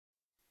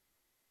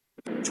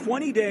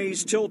20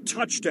 days till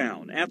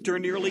touchdown. After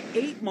nearly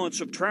 8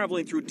 months of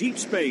traveling through deep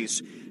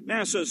space,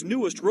 NASA's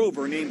newest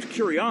rover, named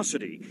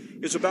Curiosity,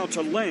 is about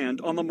to land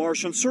on the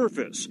Martian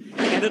surface.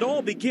 And it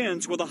all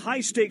begins with a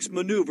high-stakes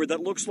maneuver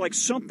that looks like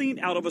something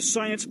out of a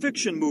science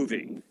fiction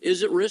movie.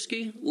 Is it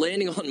risky?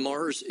 Landing on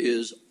Mars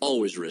is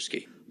always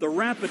risky. The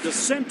rapid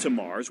descent to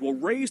Mars will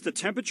raise the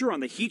temperature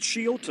on the heat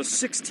shield to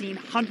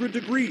 1,600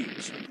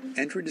 degrees.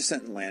 Entry,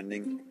 descent, and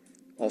landing,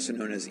 also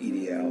known as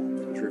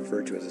EDL, is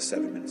referred to as the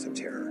 7 minutes of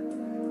terror,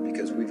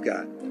 because we've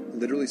got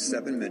literally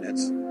 7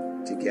 minutes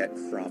to get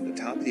from the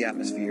top of the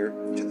atmosphere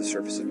to the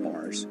surface of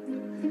Mars,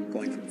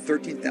 going from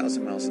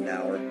 13,000 miles an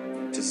hour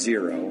to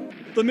zero.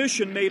 The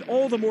mission made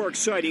all the more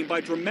exciting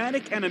by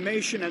dramatic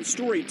animation and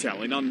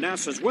storytelling on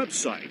NASA's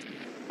website.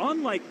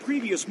 Unlike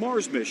previous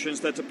Mars missions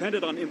that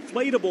depended on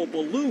inflatable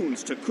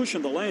balloons to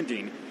cushion the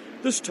landing,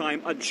 this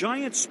time a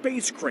giant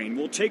space crane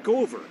will take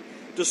over,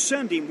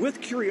 descending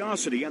with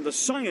Curiosity and the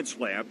science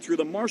lab through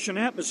the Martian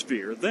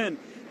atmosphere, then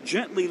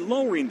gently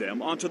lowering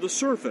them onto the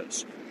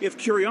surface. If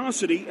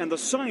Curiosity and the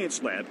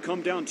science lab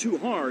come down too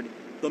hard,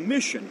 the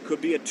mission could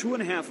be a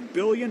 $2.5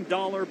 billion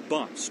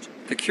bust.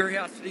 The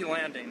Curiosity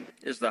landing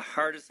is the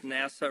hardest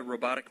NASA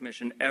robotic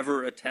mission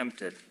ever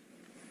attempted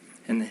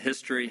in the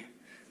history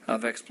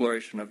of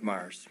exploration of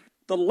Mars.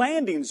 The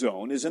landing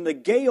zone is in the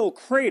Gale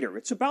crater.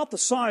 It's about the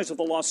size of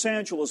the Los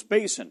Angeles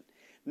basin.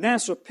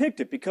 NASA picked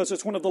it because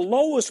it's one of the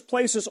lowest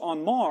places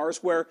on Mars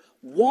where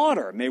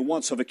water may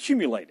once have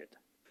accumulated.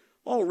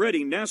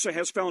 Already, NASA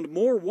has found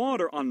more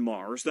water on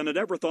Mars than it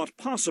ever thought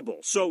possible.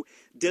 So,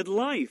 did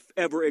life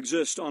ever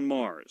exist on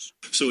Mars?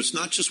 So it's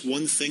not just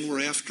one thing we're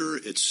after,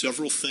 it's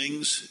several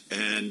things,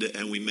 and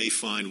we may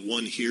find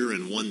one here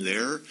and one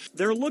there.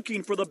 They're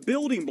looking for the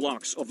building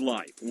blocks of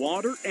life: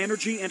 water,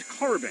 energy, and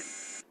carbon.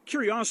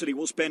 Curiosity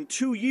will spend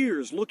 2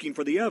 years looking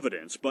for the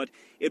evidence, but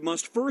it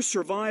must first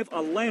survive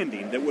a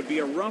landing that would be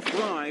a rough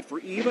ride for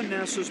even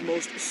NASA's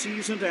most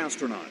seasoned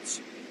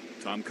astronauts.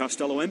 Tom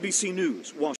Costello, NBC News, Washington.